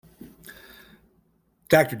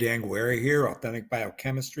Dr. Dan Guerra here, Authentic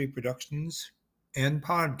Biochemistry Productions and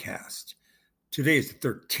Podcast. Today is the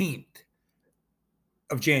 13th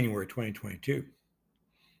of January, 2022.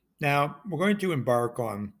 Now, we're going to embark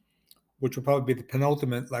on, which will probably be the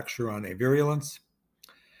penultimate lecture on avirulence.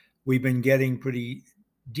 We've been getting pretty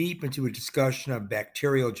deep into a discussion of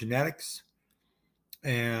bacterial genetics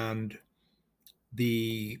and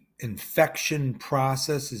the infection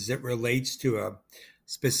process as it relates to a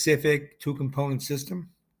specific two-component system.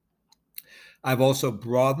 I've also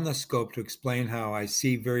broadened the scope to explain how I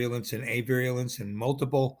see virulence and avirulence in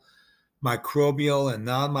multiple microbial and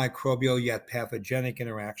non-microbial yet pathogenic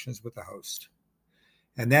interactions with the host.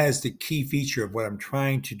 And that is the key feature of what I'm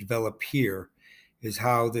trying to develop here, is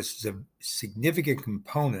how this is a significant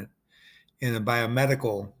component in a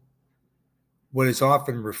biomedical, what is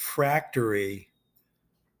often refractory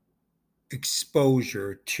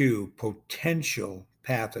exposure to potential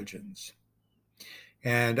pathogens.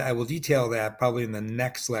 And I will detail that probably in the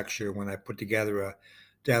next lecture when I put together a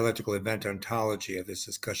dialectical event ontology of this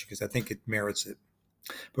discussion, because I think it merits it.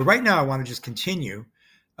 But right now, I want to just continue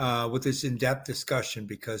with this in-depth discussion,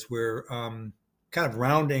 because we're kind of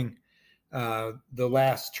rounding the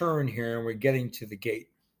last turn here, and we're getting to the gate.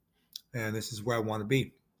 And this is where I want to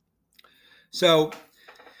be. So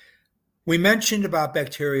we mentioned about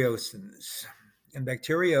bacteriocins. And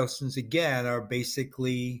bacteriocins, again, are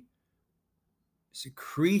basically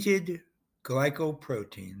secreted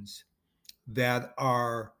glycoproteins that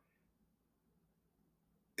are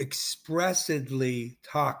expressively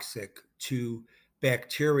toxic to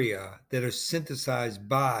bacteria that are synthesized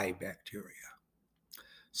by bacteria.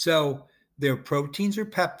 So they're proteins or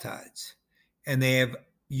peptides, and they have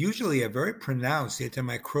usually a very pronounced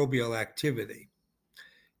antimicrobial activity.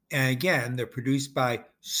 And again, they're produced by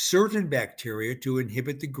certain bacteria to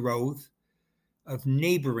inhibit the growth of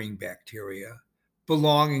neighboring bacteria,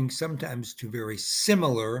 belonging sometimes to very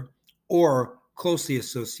similar or closely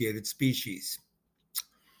associated species.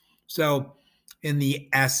 So in the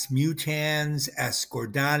S. mutans, S.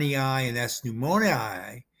 gordonii, and S.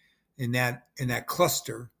 pneumoniae, in that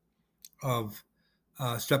cluster of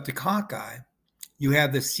streptococci, you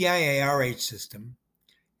have the CIARH system,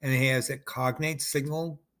 and it has a cognate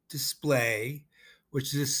signal display,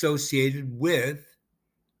 which is associated with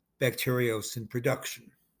bacteriocin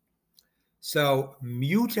production. So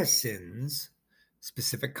mutasins,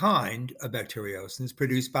 specific kind of bacteriocins,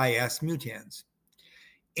 produced by S. mutans.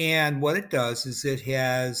 And what it does is it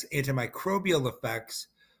has antimicrobial effects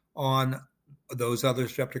on those other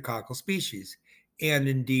streptococcal species, and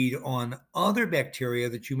indeed on other bacteria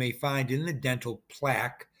that you may find in the dental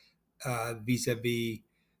plaque vis-a-vis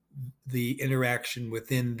the interaction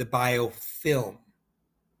within the biofilm.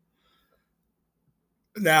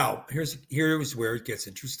 Now, here's where it gets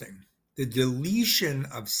interesting. The deletion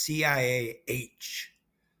of CIAH,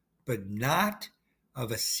 but not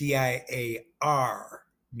of a CIAR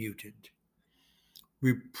mutant,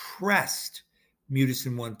 repressed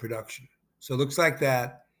mutasin 1 production. So it looks like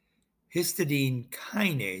that histidine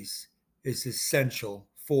kinase is essential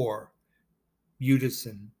for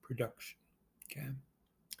mutasin production. Okay.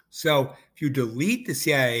 So if you delete the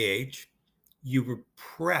CIAH, you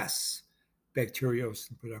repress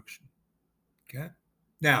bacteriocin production. Okay.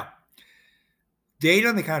 Now, data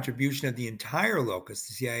on the contribution of the entire locus,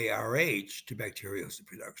 the CIARH, to bacteriocin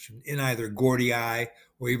production in either Gordii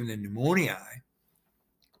or even the pneumoniae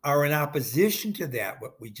are in opposition to that,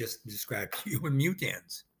 what we just described to you in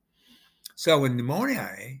mutans. So in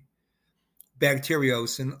pneumoniae,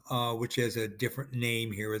 bacteriocin, which has a different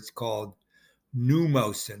name here, it's called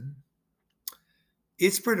pneumocin,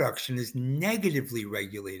 its production is negatively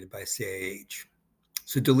regulated by CIAH.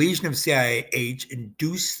 So deletion of CIAH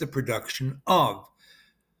induced the production of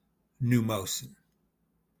pneumocin.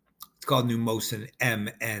 It's called pneumocin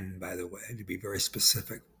MN, by the way, to be very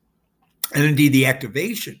specific. And indeed, the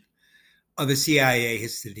activation of the CIA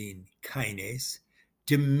histidine kinase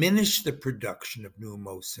diminished the production of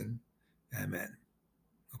pneumocin MN.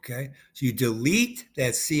 Okay, so you delete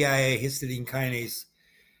that CIA histidine kinase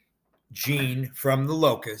gene from the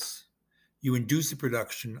locus, you induce the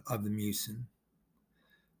production of the mucin.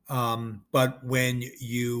 But when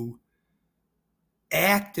you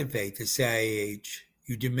activate the CIAH,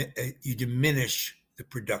 you diminish the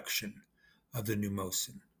production of the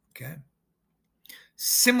pneumocin. Okay.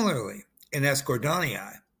 Similarly, in S.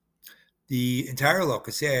 gordonii, the entire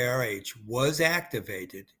locus CIARH was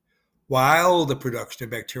activated while the production of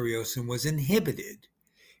bacteriocin was inhibited,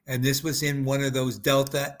 and this was in one of those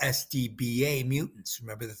delta SDBA mutants.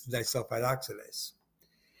 Remember the disulfide oxidase,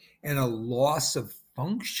 and a loss of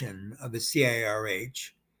function of the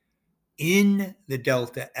CIARH in the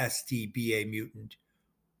delta STBA mutant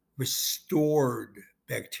restored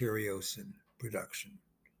bacteriocin production.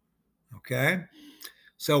 Okay?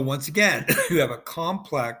 So once again, you have a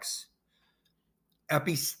complex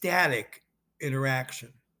epistatic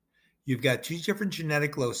interaction. You've got two different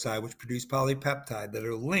genetic loci which produce polypeptide that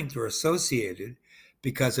are linked or associated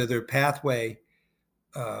because of their pathway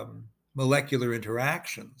molecular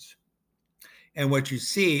interactions. And what you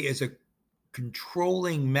see is a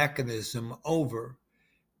controlling mechanism over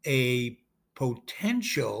a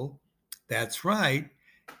potential, that's right,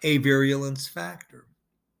 a virulence factor.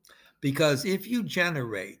 Because if you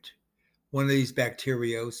generate one of these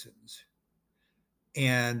bacteriocins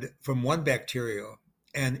and from one bacteria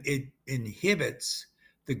and it inhibits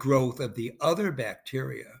the growth of the other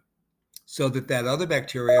bacteria so that that other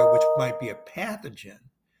bacteria, which might be a pathogen,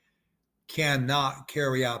 cannot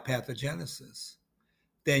carry out pathogenesis,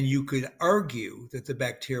 then you could argue that the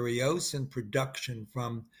bacteriocin production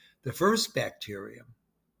from the first bacterium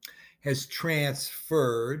has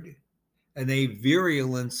transferred a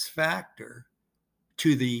virulence factor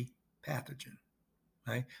to the pathogen.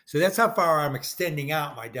 Right? So that's how far I'm extending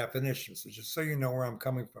out my definition. So just so you know where I'm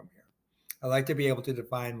coming from here. I like to be able to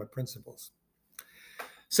define my principles.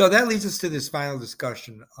 So that leads us to this final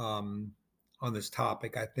discussion on this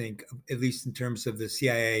topic. I think, at least in terms of the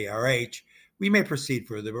CIARH, we may proceed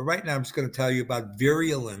further, but right now I'm just going to tell you about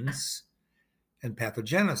virulence and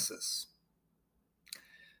pathogenesis.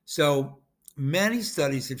 So many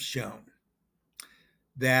studies have shown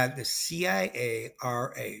that the CIARH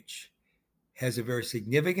has a very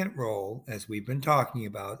significant role, as we've been talking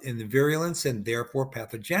about, in the virulence and therefore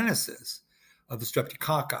pathogenesis of the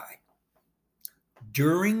streptococci.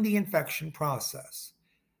 During the infection process,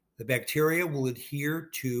 the bacteria will adhere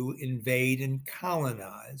to, invade, and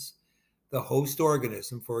colonize the host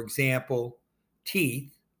organism, for example,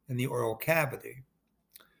 teeth in the oral cavity,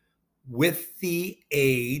 with the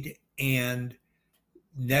aid, and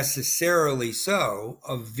necessarily so,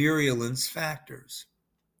 of virulence factors.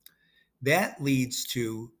 That leads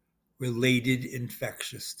to related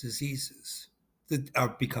infectious diseases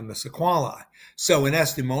that become the sequelae. So in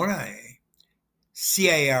S. pneumoniae,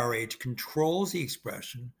 CIARH controls the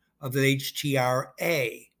expression of the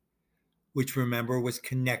HTRA, which, remember, was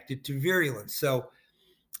connected to virulence. So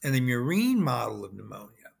in the murine model of pneumonia,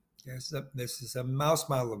 this is a mouse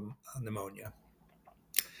model of pneumonia,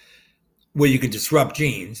 where you can disrupt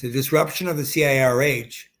genes. The disruption of the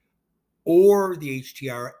CIARH or the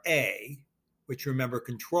HTRA, which, remember,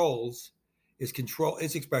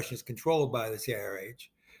 its expression is controlled by the CIARH.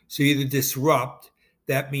 So you either disrupt,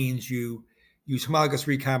 that means you use homologous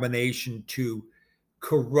recombination to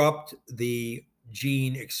corrupt the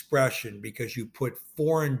gene expression because you put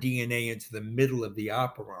foreign DNA into the middle of the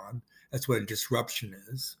operon. That's what a disruption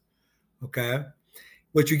is. Okay?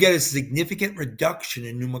 What you get is a significant reduction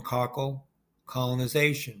in pneumococcal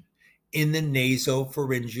colonization in the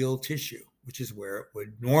nasopharyngeal tissue, which is where it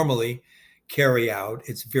would normally carry out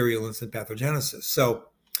its virulence and pathogenesis. So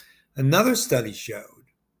another study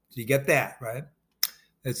showed, so you get that, right?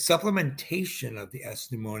 That supplementation of the S.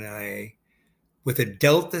 pneumoniae with a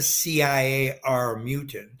delta CIAR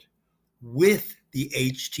mutant with the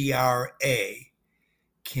HTRA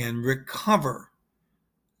can recover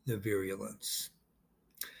the virulence.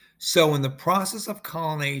 So in the process of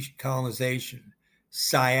colonization,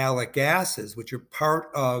 sialic acids, which are part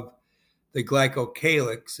of the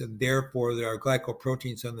glycocalyx, and therefore there are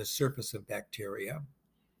glycoproteins on the surface of bacteria.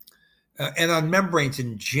 And on membranes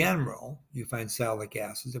in general, you find sialic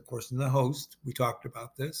acids, of course, in the host. We talked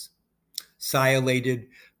about this. Sialylated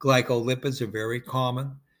glycolipids are very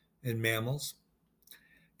common in mammals.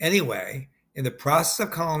 Anyway, in the process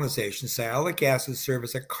of colonization, sialic acids serve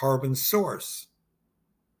as a carbon source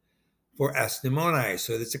for S. pneumoniae.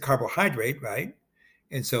 So it's a carbohydrate, right?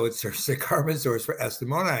 And so it serves as a carbon source for S.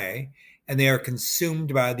 pneumoniae, and they are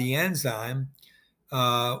consumed by the enzyme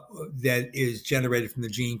that is generated from the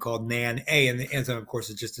gene called NAN-A, and the enzyme, of course,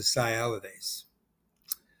 is just a sialidase.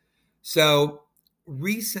 So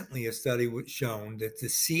recently, a study was shown that the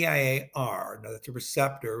CIAR, now that's a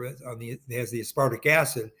receptor, it has the aspartic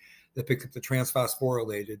acid that picks up the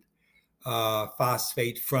transphosphorylated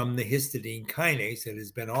phosphate from the histidine kinase that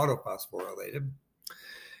has been autophosphorylated.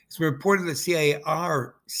 It's reported that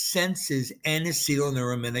CIAR senses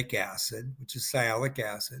N-acetylneurominic acid, which is sialic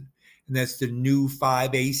acid, and that's the new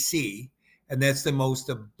 5-AC, and that's the most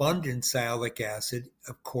abundant sialic acid,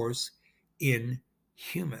 of course, in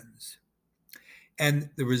humans. And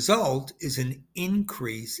the result is an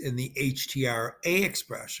increase in the HTRA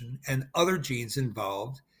expression and other genes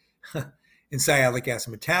involved in sialic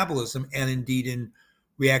acid metabolism, and indeed in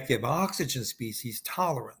reactive oxygen species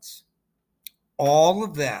tolerance. All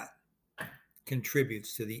of that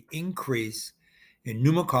contributes to the increase in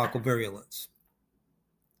pneumococcal virulence.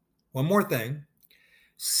 One more thing,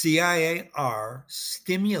 CIAR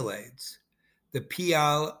stimulates the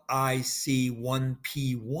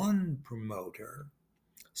PLIC1P1 promoter,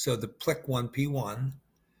 so the PLIC1P1,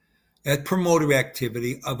 that promoter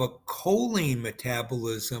activity of a choline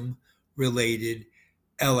metabolism related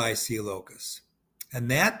LIC locus. And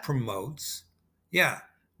that promotes,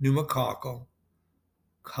 pneumococcal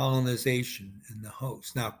colonization in the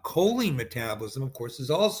host. Now, choline metabolism, of course, is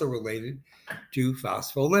also related to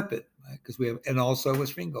phospholipid, right? Because we have, and also a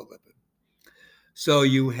sphingolipid. So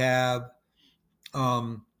you have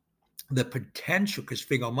the potential, because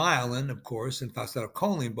sphingomyelin, of course, and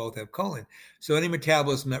phosphatidylcholine both have choline. So any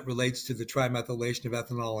metabolism that relates to the trimethylation of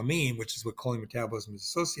ethanolamine, which is what choline metabolism is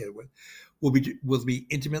associated with, will be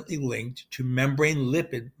intimately linked to membrane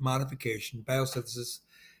lipid modification, biosynthesis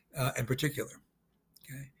in particular.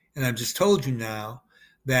 Okay, and I've just told you now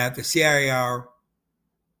that the CIAR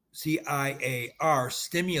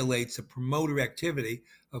stimulates the promoter activity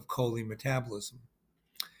of choline metabolism.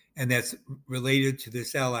 And that's related to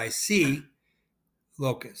this LIC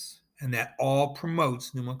locus. And that all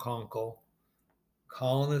promotes pneumococcal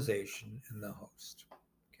colonization in the host.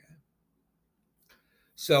 Okay.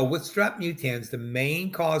 So with strep mutans, the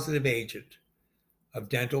main causative agent of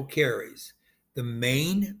dental caries, the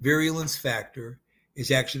main virulence factor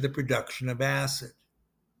is actually the production of acid.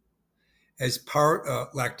 As part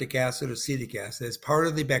of lactic acid or acetic acid, as part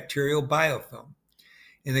of the bacterial biofilm.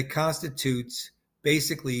 And it constitutes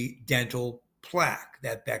basically dental plaque,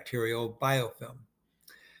 that bacterial biofilm.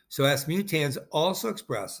 So S. mutans also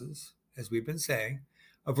expresses, as we've been saying,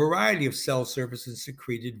 a variety of cell surface and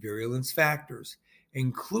secreted virulence factors,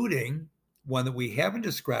 including one that we haven't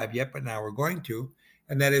described yet, but now we're going to,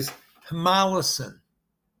 and that is hemolysin.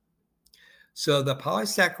 So the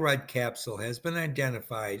polysaccharide capsule has been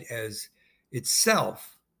identified as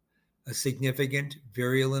itself a significant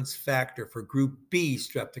virulence factor for group B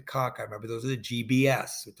streptococci. Remember, those are the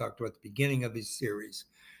GBS we talked about at the beginning of this series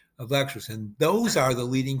of lectures. And those are the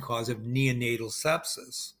leading cause of neonatal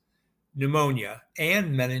sepsis, pneumonia,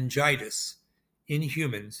 and meningitis in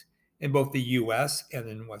humans in both the US and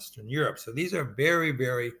in Western Europe. So these are very,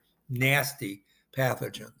 very nasty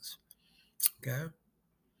pathogens. Okay.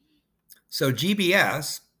 So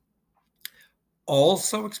GBS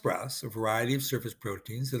also express a variety of surface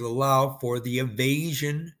proteins that allow for the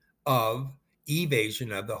evasion of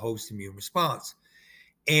the host immune response.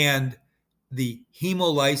 And the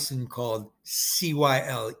hemolysin called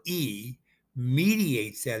CYLE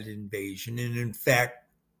mediates that invasion and in fact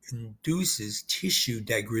induces tissue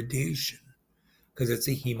degradation because it's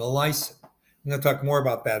a hemolysin. I'm going to talk more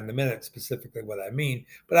about that in a minute, specifically what I mean.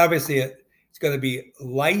 But obviously it's going to be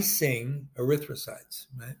lysing erythrocytes,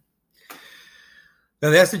 right? Now,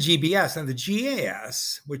 that's the GBS. And the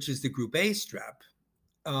GAS, which is the group A strep,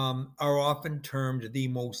 are often termed the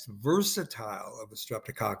most versatile of the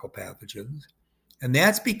streptococcal pathogens. And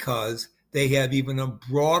that's because they have even a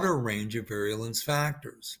broader range of virulence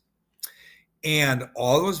factors. And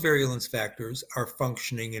all those virulence factors are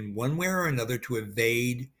functioning in one way or another to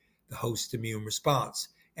evade the host immune response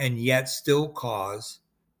and yet still cause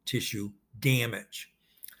tissue damage.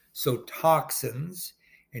 So toxins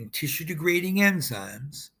and tissue-degrading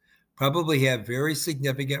enzymes probably have very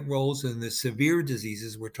significant roles in the severe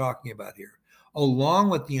diseases we're talking about here, along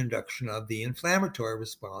with the induction of the inflammatory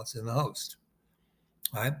response in the host.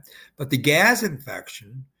 Right? But the gas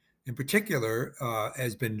infection, in particular,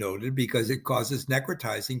 has been noted because it causes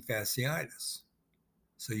necrotizing fasciitis.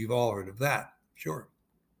 So you've all heard of that, sure.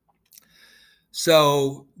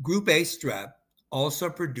 So group A strep also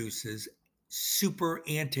produces super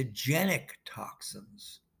antigenic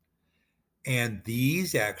toxins. And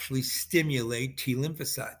these actually stimulate T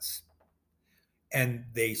lymphocytes. And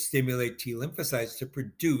they stimulate T lymphocytes to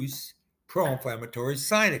produce pro-inflammatory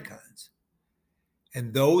cytokines.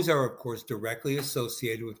 And those are, of course, directly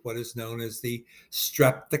associated with what is known as the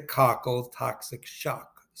streptococcal toxic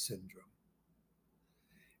shock syndrome.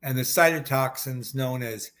 And the cytotoxins known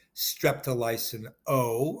as streptolysin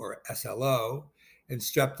O, or SLO, and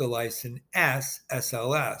streptolysin S,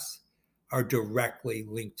 SLS, are directly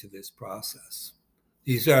linked to this process.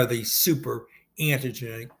 These are the super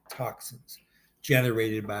antigenic toxins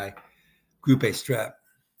generated by group A strep.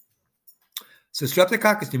 So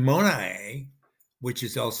Streptococcus pneumoniae, which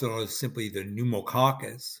is also known as simply the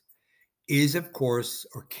pneumococcus, is, of course,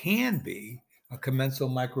 or can be, a commensal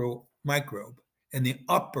microbe in the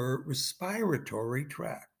upper respiratory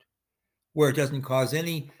tract, where it doesn't cause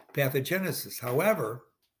any pathogenesis. However,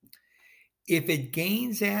 if it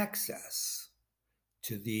gains access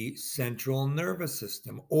to the central nervous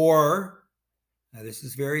system, or, now this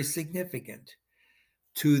is very significant,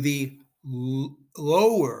 to the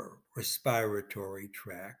lower respiratory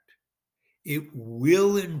tract, it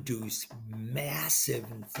will induce massive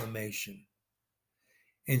inflammation.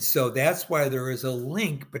 And so that's why there is a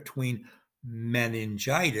link between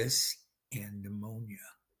meningitis and pneumonia.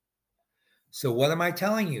 So what am I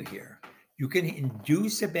telling you here? You can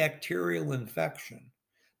induce a bacterial infection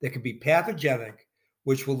that can be pathogenic,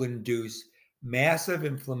 which will induce massive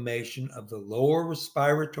inflammation of the lower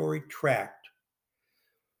respiratory tract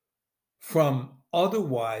from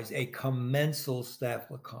otherwise a commensal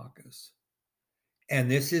staphylococcus. And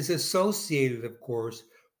this is associated, of course,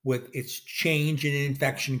 with its change in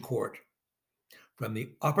infection court from the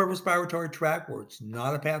upper respiratory tract, where it's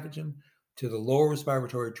not a pathogen, to the lower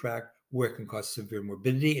respiratory tract, where it can cause severe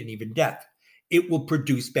morbidity and even death. It will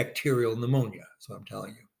produce bacterial pneumonia. That's what I'm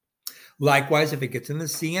telling you. Likewise, if it gets in the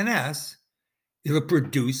CNS, it'll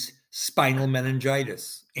produce spinal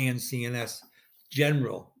meningitis and CNS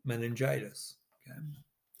general meningitis. Okay?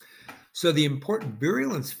 So the important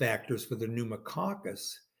virulence factors for the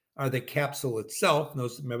pneumococcus are the capsule itself.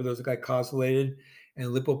 Remember, those are glycosylated and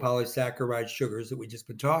lipopolysaccharide sugars that we've just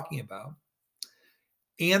been talking about,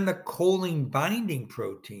 and the choline binding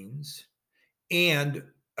proteins, and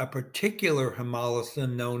a particular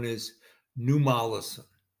hemolysin known as pneumolysin.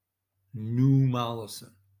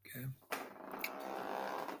 Okay.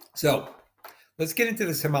 So let's get into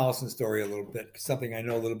this hemolysin story a little bit, something I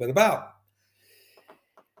know a little bit about.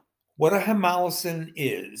 What a hemolysin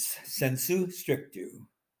is, sensu stricto,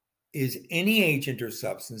 is any agent or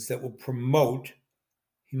substance that will promote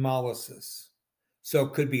hemolysis. So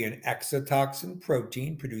it could be an exotoxin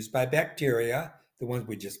protein produced by bacteria, the ones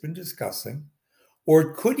we've just been discussing, or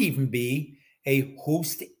it could even be a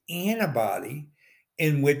host antibody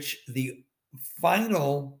in which the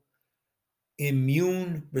final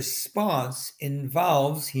immune response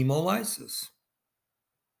involves hemolysis.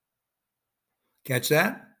 Catch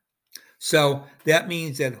that? So that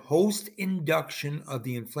means that host induction of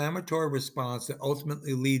the inflammatory response that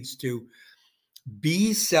ultimately leads to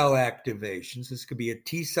B cell activations. This could be a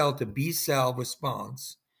T cell to B cell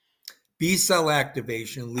response. B cell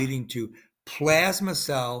activation leading to plasma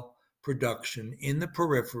cell production in the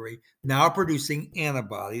periphery, now producing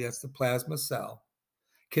antibody, that's the plasma cell,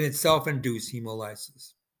 can itself induce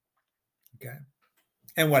hemolysis. Okay.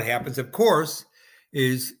 And what happens, of course,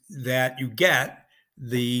 is that you get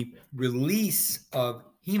the release of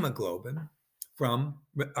hemoglobin from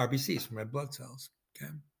RBCs, from red blood cells.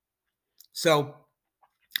 Okay. So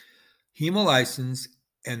hemolysins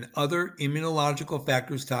and other immunological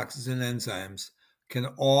factors, toxins, and enzymes can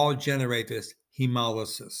all generate this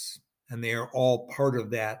hemolysis, and they are all part of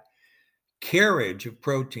that carriage of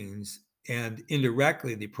proteins and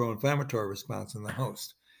indirectly the pro-inflammatory response in the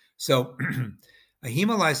host. So a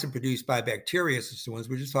hemolysin produced by bacteria, such as the ones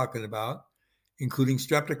we're just talking about, including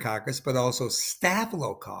Streptococcus, but also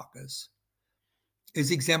Staphylococcus,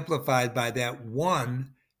 is exemplified by that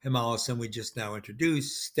one hemolysin we just now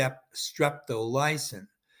introduced, streptolysin.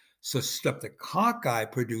 So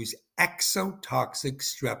streptococci produce exotoxic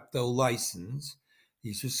streptolysins.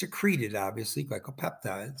 These are secreted, obviously,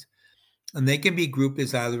 glycopeptides, and they can be grouped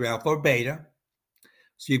as either alpha or beta.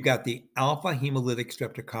 So you've got the alpha hemolytic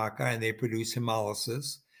streptococci, and they produce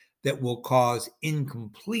hemolysis that will cause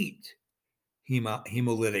incomplete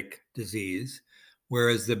hemolytic disease,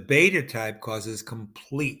 whereas the beta type causes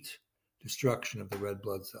complete destruction of the red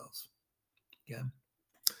blood cells. Okay.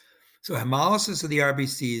 So hemolysis of the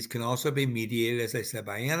RBCs can also be mediated, as I said,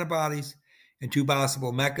 by antibodies, and two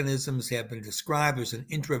possible mechanisms have been described. There's an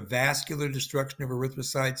intravascular destruction of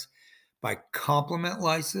erythrocytes by complement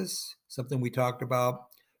lysis, something we talked about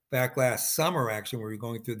back last summer, actually, where we were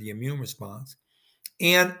going through the immune response,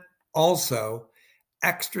 and also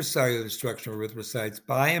extracellular destruction of erythrocytes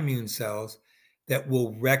by immune cells that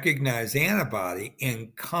will recognize antibody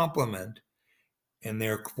and complement, and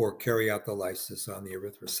therefore carry out the lysis on the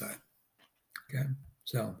erythrocyte. Okay,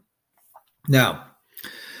 so now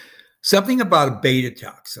something about a beta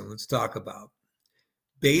toxin. Let's talk about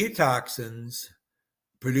beta toxins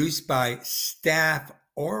produced by Staph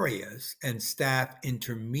aureus and Staph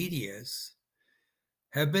intermedius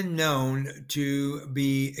have been known to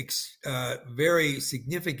be very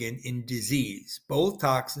significant in disease. Both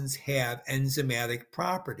toxins have enzymatic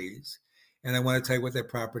properties, and I want to tell you what that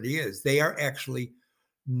property is. They are actually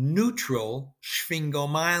neutral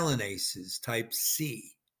sphingomyelinases, type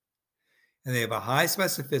C, and they have a high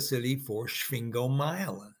specificity for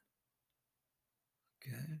sphingomyelin.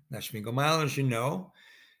 Okay. Now, sphingomyelin, as you know,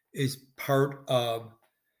 is part of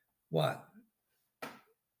what?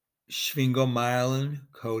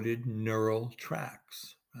 Sphingomyelin-coated neural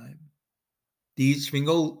tracts, right? These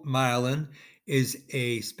sphingomyelin is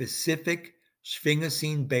a specific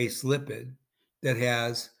sphingosine-based lipid that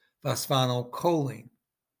has phosphatidylcholine,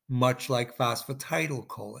 much like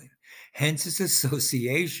phosphatidylcholine, hence its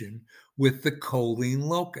association with the choline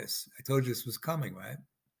locus. I told you this was coming, right?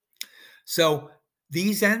 So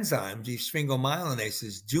these enzymes, these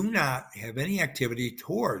sphingomyelinases, do not have any activity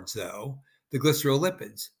towards, though, the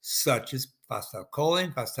glycerolipids, such as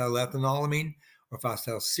phosphatidylcholine, phosphatidylethanolamin, or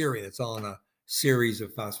phosphatidylserine. It's all in a series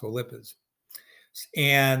of phospholipids.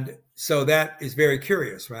 And so that is very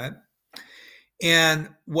curious, right? And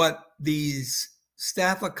what these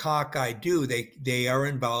staphylococci do, they are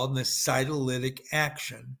involved in the cytolytic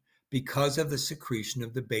action because of the secretion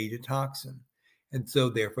of the beta toxin. And so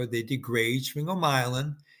therefore they degrade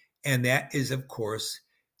sphingomyelin, and that is, of course,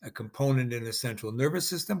 a component in the central nervous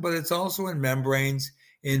system, but it's also in membranes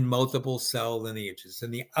in multiple cell lineages,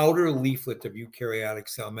 in the outer leaflet of eukaryotic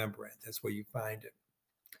cell membrane. That's where you find it.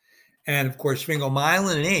 And of course,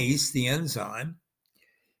 sphingomyelinase, the enzyme,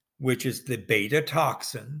 which is the beta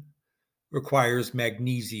toxin, requires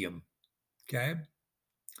magnesium. Okay.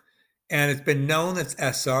 And it's been known that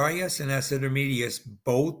S. aureus and S. intermedius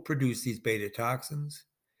both produce these beta toxins.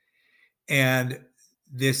 And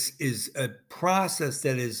this is a process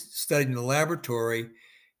that is studied in the laboratory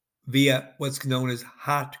via what's known as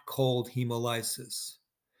hot cold hemolysis.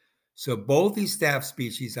 So both these staph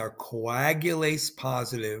species are coagulase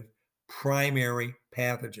positive primary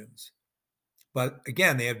pathogens. But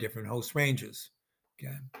again, they have different host ranges.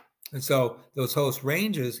 Okay. And so those host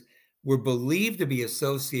ranges were believed to be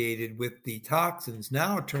associated with the toxins.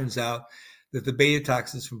 Now it turns out that the beta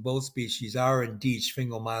toxins from both species are indeed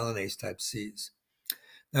sphingomyelinase type Cs.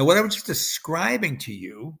 Now, what I was just describing to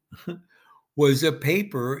you was a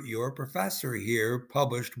paper your professor here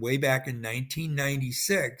published way back in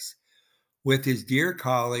 1996 with his dear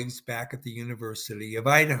colleagues back at the University of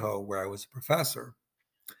Idaho, where I was a professor.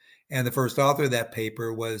 And the first author of that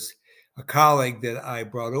paper was a colleague that I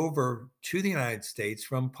brought over to the United States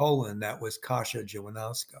from Poland. That was Kasia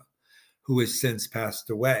Dziewinowska, who has since passed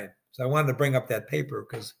away. So I wanted to bring up that paper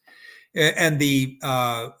because, and the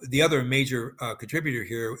other major contributor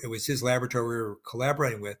here, it was his laboratory we were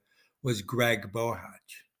collaborating with, was Greg Bohach.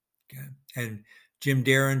 Okay? And Jim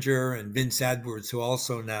Derringer and Vince Edwards, who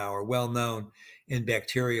also now are well known in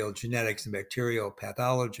bacterial genetics and bacterial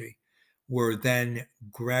pathology, were then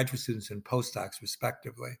graduate students and postdocs,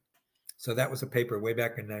 respectively. So that was a paper way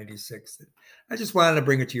back in '96. I just wanted to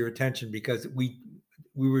bring it to your attention because we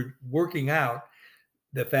were working out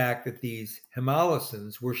the fact that these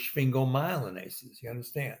hemolysins were sphingomyelinases. You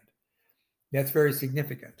understand? That's very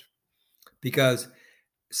significant because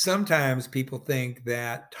sometimes people think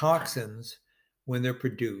that toxins, when they're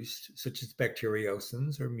produced, such as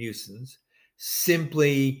bacteriocins or mucins,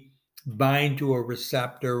 simply bind to a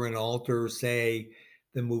receptor and alter, say,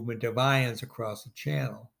 the movement of ions across a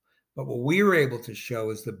channel. But what we were able to show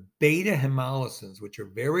is the beta hemolysins, which are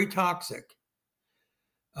very toxic,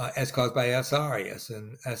 as caused by S. aureus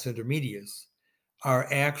and S. intermedius, are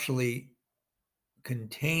actually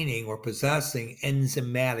containing or possessing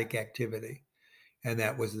enzymatic activity. And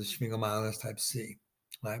that was the sphingomyelinase type C.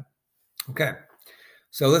 Right? Okay.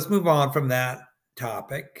 So let's move on from that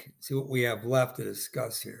topic, see what we have left to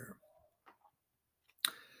discuss here.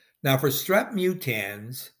 Now, for strep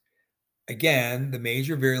mutans, again, the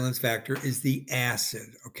major virulence factor is the acid,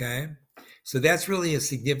 okay? So that's really a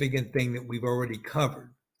significant thing that we've already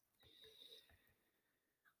covered.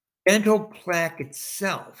 Dental plaque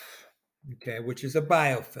itself, okay, which is a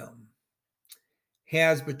biofilm,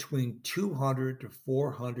 has between 200 to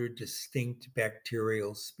 400 distinct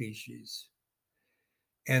bacterial species.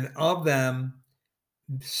 And of them,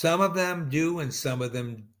 some of them do and some of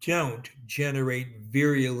them don't generate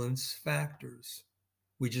virulence factors.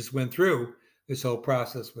 We just went through this whole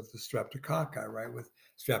process with the streptococci, right? With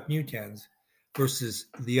strep mutans versus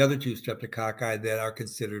the other two streptococci that are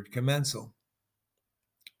considered commensal.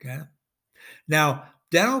 Okay. Now,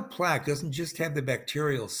 dental plaque doesn't just have the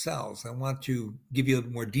bacterial cells. I want to give you a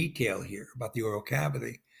little more detail here about the oral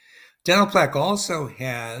cavity. Dental plaque also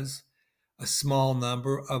has a small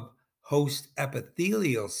number of host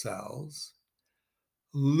epithelial cells,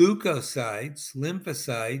 leukocytes,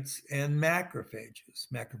 lymphocytes, and macrophages.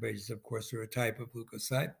 Macrophages, of course, are a type of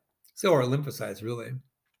leukocyte. So are lymphocytes, really.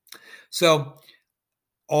 So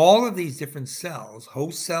all of these different cells,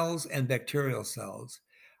 host cells and bacterial cells,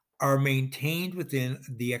 are maintained within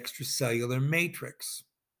the extracellular matrix,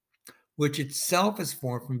 which itself is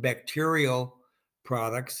formed from bacterial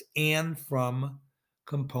products and from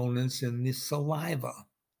components in the saliva.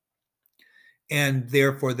 And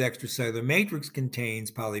therefore, the extracellular matrix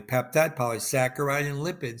contains polypeptide, polysaccharide, and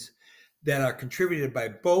lipids that are contributed by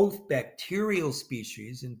both bacterial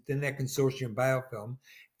species within that consortium biofilm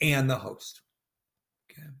and the host.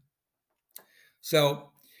 Okay.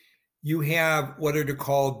 So you have what are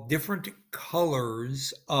called different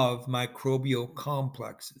colors of microbial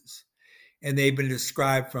complexes. And they've been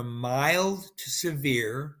described from mild to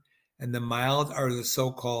severe. And the mild are the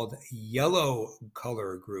so-called yellow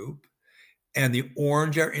color group. And the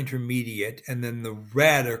orange are intermediate. And then the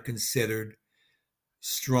red are considered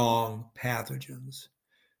strong pathogens.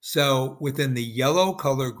 So within the yellow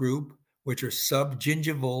color group, which are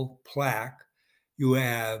subgingival plaque, you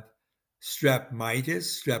have Strep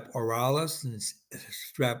mitis, Strep oralis, and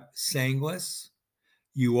Strep sanguis.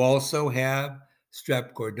 You also have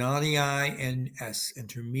Strep gordonii and S.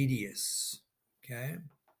 intermedius. Okay.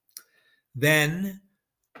 Then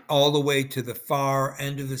all the way to the far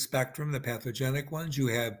end of the spectrum, the pathogenic ones, you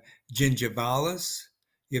have gingivalis,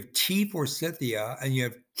 you have T. forsythia, and you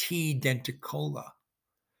have T. denticola.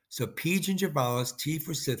 So P. gingivalis, T.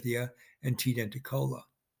 forsythia, and T. denticola.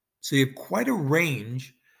 So you have quite a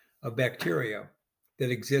range of bacteria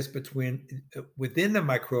that exist within the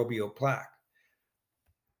microbial plaque.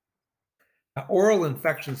 Now, oral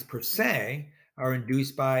infections per se are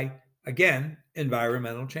induced by, again,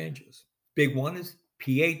 environmental changes. Big one is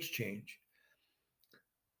pH change.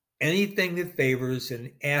 Anything that favors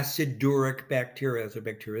an aciduric bacteria, so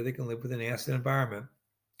bacteria that can live with an acid environment,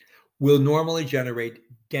 will normally generate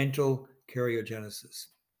dental karyogenesis.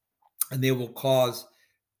 And they will cause,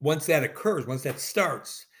 once that occurs, once that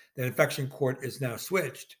starts, that infection court is now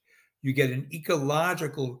switched, you get an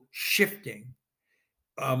ecological shifting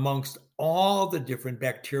amongst all the different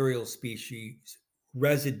bacterial species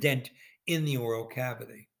resident in the oral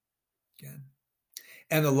cavity. Okay.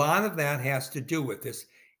 And a lot of that has to do with this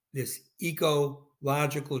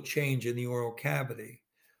ecological change in the oral cavity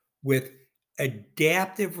with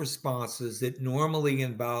adaptive responses that normally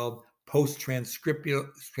involve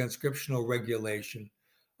post-transcriptional regulation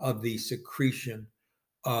of the secretion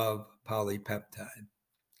of polypeptide.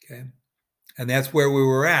 Okay. And that's where we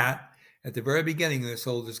were at the very beginning of this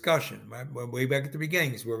whole discussion. Right? Way back at the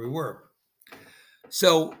beginning is where we were.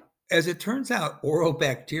 So as it turns out, oral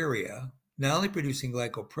bacteria, not only producing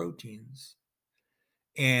glycoproteins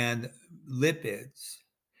and lipids,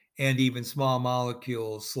 and even small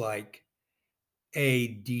molecules like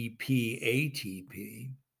ADP,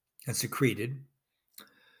 ATP, and secreted,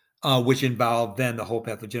 which involve then the whole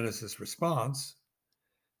pathogenesis response,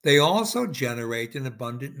 they also generate an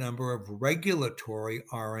abundant number of regulatory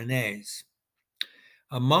RNAs.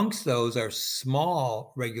 Amongst those are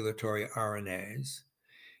small regulatory RNAs.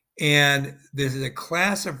 And this is a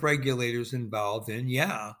class of regulators involved in,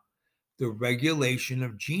 the regulation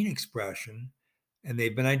of gene expression, and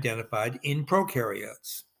they've been identified in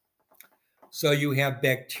prokaryotes. So you have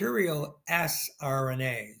bacterial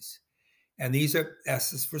sRNAs, and these are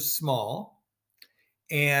S for small,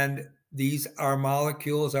 and these are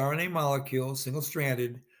molecules, RNA molecules,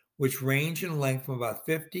 single-stranded, which range in length from about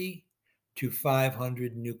 50 to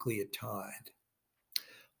 500 nucleotide.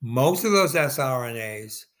 Most of those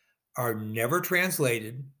sRNAs are never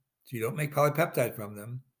translated, so you don't make polypeptide from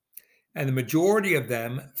them, and the majority of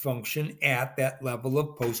them function at that level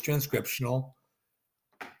of post-transcriptional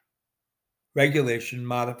regulation,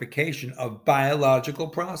 modification of biological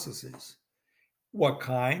processes. What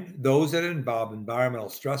kind? Those that involve environmental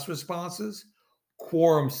stress responses,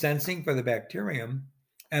 quorum sensing for the bacterium,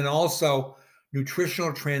 and also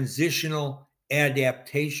nutritional transitional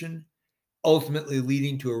adaptation, ultimately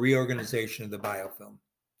leading to a reorganization of the biofilm.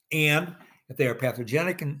 And if they are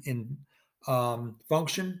pathogenic in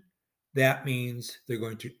function, that means they're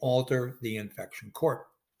going to alter the infection court,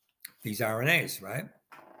 these RNAs, right?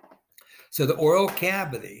 So the oral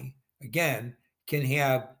cavity, again, can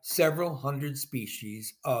have several hundred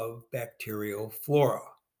species of bacterial flora.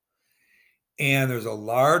 And there's a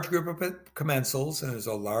large group of commensals, and there's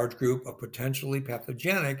a large group of potentially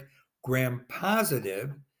pathogenic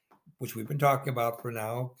gram-positive, which we've been talking about for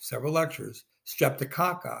now several lectures,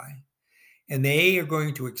 streptococci. And they are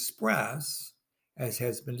going to express, as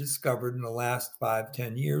has been discovered in the last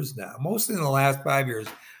 5-10 years now, mostly in the last 5 years,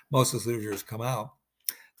 most of this literature has come out.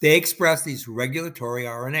 They express these regulatory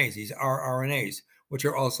RNAs, these rRNAs, which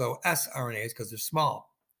are also sRNAs because they're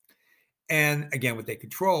small. And again, what they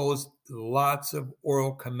control is lots of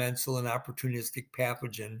oral commensal and opportunistic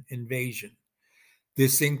pathogen invasion.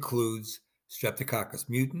 This includes Streptococcus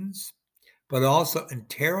mutans, but also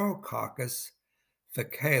Enterococcus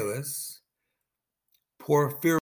faecalis, Porphyria